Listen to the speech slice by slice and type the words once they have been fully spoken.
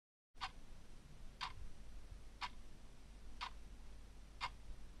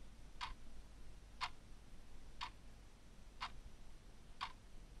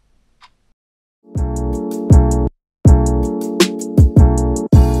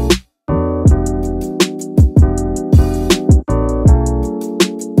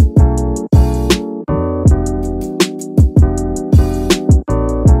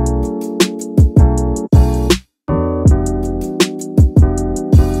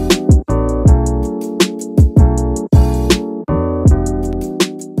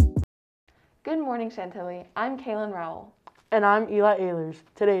Chantilly. I'm Kaylin Rowell. And I'm Eli Ehlers.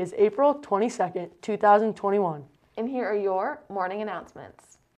 Today is April 22nd, 2021. And here are your morning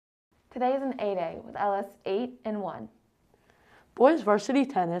announcements. Today is an A-Day with LS 8 and 1. Boys varsity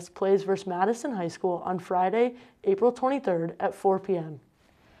tennis plays versus Madison High School on Friday, April 23rd at 4 p.m.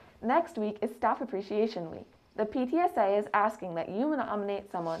 Next week is Staff Appreciation Week. The PTSA is asking that you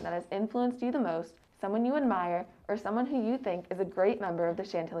nominate someone that has influenced you the most, someone you admire, or someone who you think is a great member of the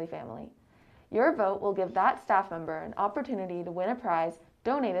Chantilly family. Your vote will give that staff member an opportunity to win a prize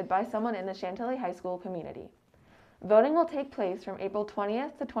donated by someone in the Chantilly High School community. Voting will take place from April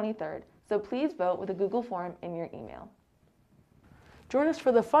 20th to 23rd, so please vote with a Google form in your email. Join us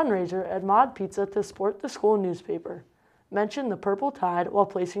for the fundraiser at Mod Pizza to support the school newspaper. Mention the Purple Tide while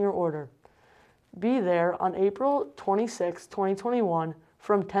placing your order. Be there on April 26, 2021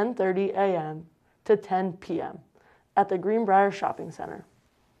 from 10:30 a.m. to 10 p.m. at the Greenbrier Shopping Center.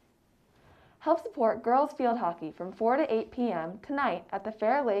 Help support girls field hockey from 4 to 8 p.m. tonight at the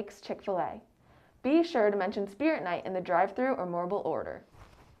Fair Lakes Chick-fil-A. Be sure to mention Spirit Night in the drive-thru or mobile order.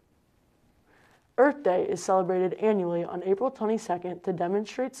 Earth Day is celebrated annually on April 22nd to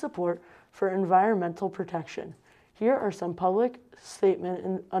demonstrate support for environmental protection. Here are some public statement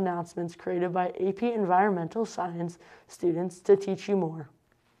and announcements created by AP Environmental Science students to teach you more.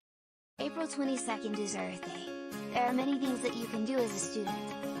 April 22nd is Earth Day. There are many things that you can do as a student.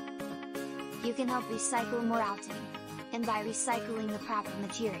 You can help recycle more often, and by recycling the proper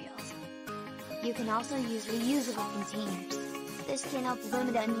materials. You can also use reusable containers. This can help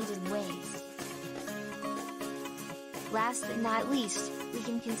limit unneeded waste. Last but not least, we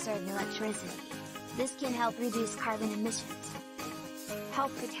can conserve electricity. This can help reduce carbon emissions.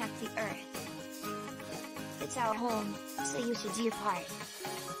 Help protect the Earth. It's our home, so you should do your part.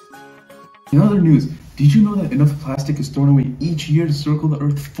 In other news, did you know that enough plastic is thrown away each year to circle the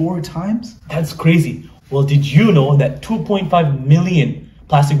Earth 4 times? That's crazy. Well, did you know that 2.5 million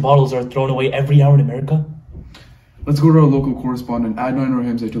plastic bottles are thrown away every hour in America? Let's go to our local correspondent, Adnan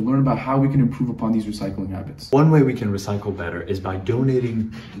Rahimzai, to learn about how we can improve upon these recycling habits. One way we can recycle better is by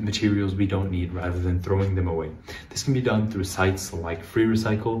donating materials we don't need rather than throwing them away. This can be done through sites like Free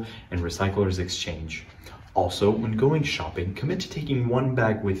Recycle and Recyclers Exchange. Also, when going shopping, commit to taking one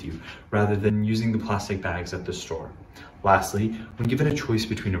bag with you rather than using the plastic bags at the store. Lastly, when given a choice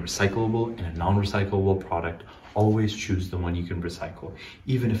between a recyclable and a non-recyclable product, always choose the one you can recycle,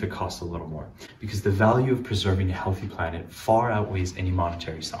 even if it costs a little more, because the value of preserving a healthy planet far outweighs any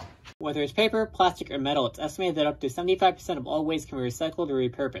monetary sum. Whether it's paper, plastic, or metal, it's estimated that up to 75% of all waste can be recycled or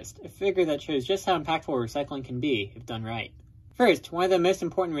repurposed, a figure that shows just how impactful recycling can be if done right. First, one of the most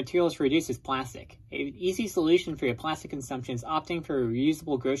important materials to reduce is plastic. An easy solution for your plastic consumption is opting for a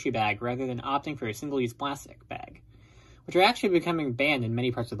reusable grocery bag rather than opting for a single-use plastic bag, which are actually becoming banned in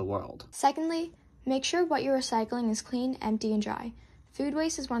many parts of the world. Secondly, make sure what you're recycling is clean, empty, and dry. Food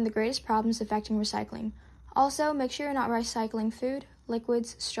waste is one of the greatest problems affecting recycling. Also, make sure you're not recycling food,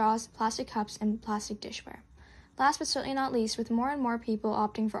 liquids, straws, plastic cups, and plastic dishware. Last but certainly not least, with more and more people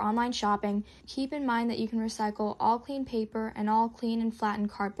opting for online shopping, keep in mind that you can recycle all clean paper and all clean and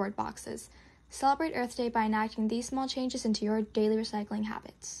flattened cardboard boxes. Celebrate Earth Day by enacting these small changes into your daily recycling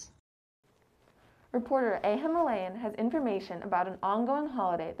habits. Reporter A. Himalayan has information about an ongoing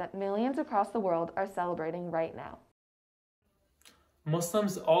holiday that millions across the world are celebrating right now.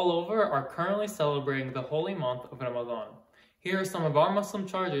 Muslims all over are currently celebrating the holy month of Ramadan. Here are some of our Muslim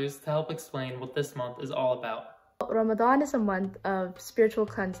charges to help explain what this month is all about. Ramadan is a month of spiritual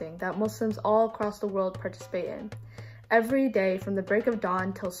cleansing that Muslims all across the world participate in. Every day from the break of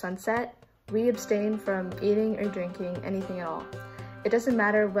dawn till sunset, we abstain from eating or drinking anything at all. It doesn't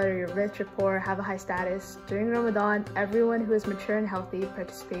matter whether you're rich or poor, have a high status. During Ramadan, everyone who is mature and healthy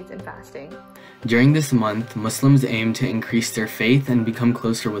participates in fasting. During this month, Muslims aim to increase their faith and become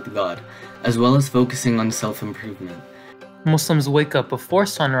closer with God, as well as focusing on self-improvement. Muslims wake up before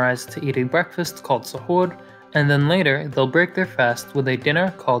sunrise to eat a breakfast called sahur, and then later they'll break their fast with a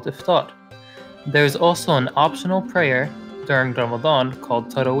dinner called iftar. There is also an optional prayer during Ramadan called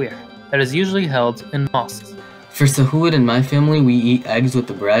Taraweeh that is usually held in mosques. For sahur in my family, we eat eggs with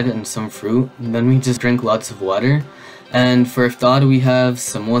the bread and some fruit, and then we just drink lots of water. And for iftar, we have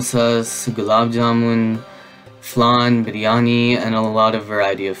samosas, gulab jamun, flan, biryani, and a lot of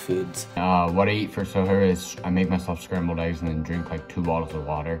variety of foods. What I eat for sahur is I make myself scrambled eggs and then drink like 2 bottles of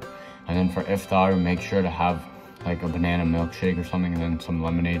water. And then for iftar, make sure to have like a banana milkshake or something, and then some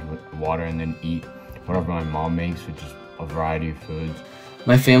lemonade with water, and then eat whatever my mom makes, which is a variety of foods.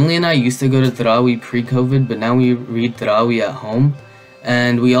 My family and I used to go to Tarawih pre-COVID, but now we read Tarawih at home.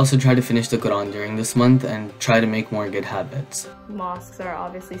 And we also try to finish the Quran during this month and try to make more good habits. Mosques are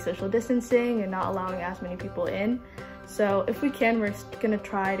obviously social distancing and not allowing as many people in. So if we can, we're gonna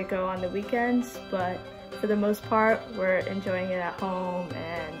try to go on the weekends, but for the most part, we're enjoying it at home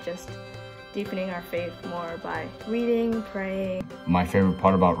and just deepening our faith more by reading, praying. My favorite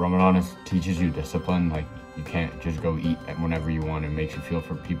part about Ramadan is it teaches you discipline. Like, you can't just go eat whenever you want. It makes you feel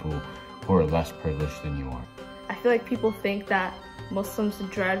for people who are less privileged than you are. I feel like people think that Muslims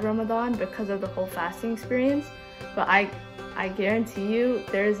dread Ramadan because of the whole fasting experience, but I guarantee you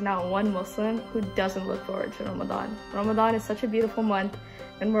there is not one Muslim who doesn't look forward to Ramadan. Ramadan is such a beautiful month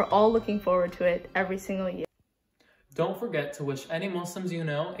and we're all looking forward to it every single year. Don't forget to wish any Muslims you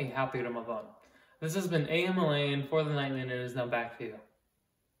know a happy Ramadan. This has been AM Elaine for the Nightly News. Now back to you.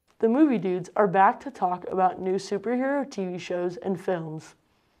 The Movie Dudes are back to talk about new superhero TV shows and films.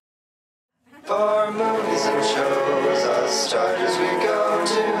 For movies and shows, us start as we go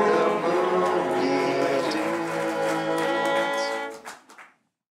to the Movie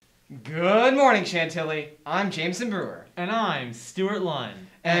Dudes. Good morning, Chantilly. I'm Jameson Brewer. And I'm Stuart Lund.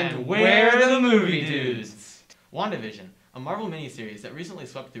 And we're the Movie Dudes. WandaVision, a Marvel miniseries that recently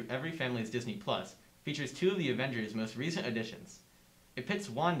swept through every family's Disney Plus, features two of the Avengers' most recent additions. It pits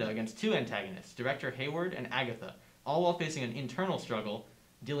Wanda against two antagonists, Director Hayward and Agatha, all while facing an internal struggle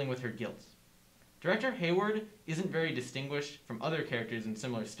dealing with her guilt. Director Hayward isn't very distinguished from other characters in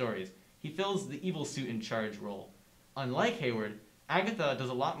similar stories. He fills the evil suit in charge role. Unlike Hayward, Agatha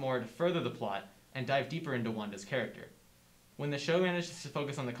does a lot more to further the plot and dive deeper into Wanda's character. When the show manages to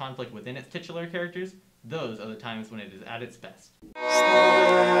focus on the conflict within its titular characters, those are the times when it is at its best.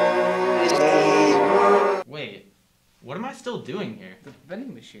 Wait, what am I still doing here? The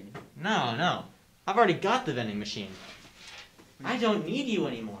vending machine. No. I've already got the vending machine. I don't need you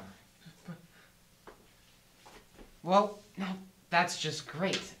anymore. Well, now that's just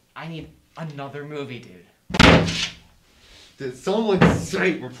great. I need another movie dude. Did someone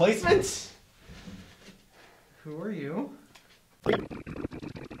say replacement? Who are you?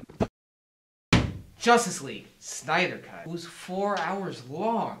 Justice League, Snyder Cut. It was 4 hours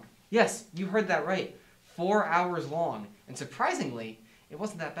long. Yes, you heard that right. 4 hours long. And surprisingly, it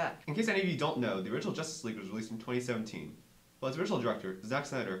wasn't that bad. In case any of you don't know, the original Justice League was released in 2017. While its original director, Zack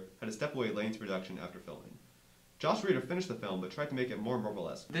Snyder, had to step away late into production after filming. Joss Whedon finished the film, but tried to make it more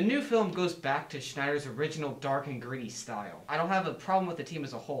Marvel-esque. The new film goes back to Snyder's original dark and gritty style. I don't have a problem with the team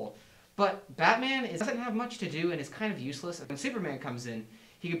as a whole, but Batman doesn't have much to do and is kind of useless. When Superman comes in,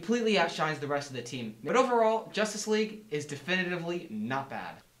 he completely outshines the rest of the team. But overall, Justice League is definitively not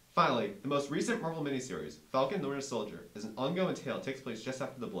bad. Finally, the most recent Marvel miniseries, Falcon the Winter Soldier, is an ongoing tale that takes place just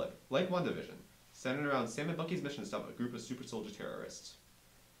after the blip, like WandaVision, centered around Sam and Bucky's mission to stop a group of super soldier terrorists.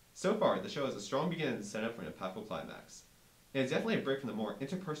 So far, the show has a strong beginning and set up for an impactful climax. It is definitely a break from the more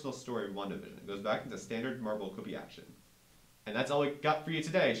interpersonal story of WandaVision and goes back into standard Marvel quippy action. And that's all we got for you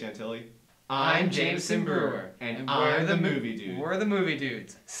today, Chantilly. I'm Jameson Brewer, and I'm the Movie Dude. We're the Movie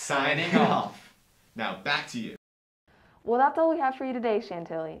Dudes, signing off. Now back to you. Well, that's all we have for you today,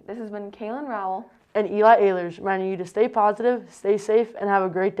 Chantilly. This has been Kaylin Rowell and Eli Ehlers, reminding you to stay positive, stay safe, and have a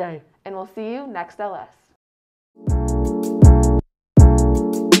great day. And we'll see you next LS.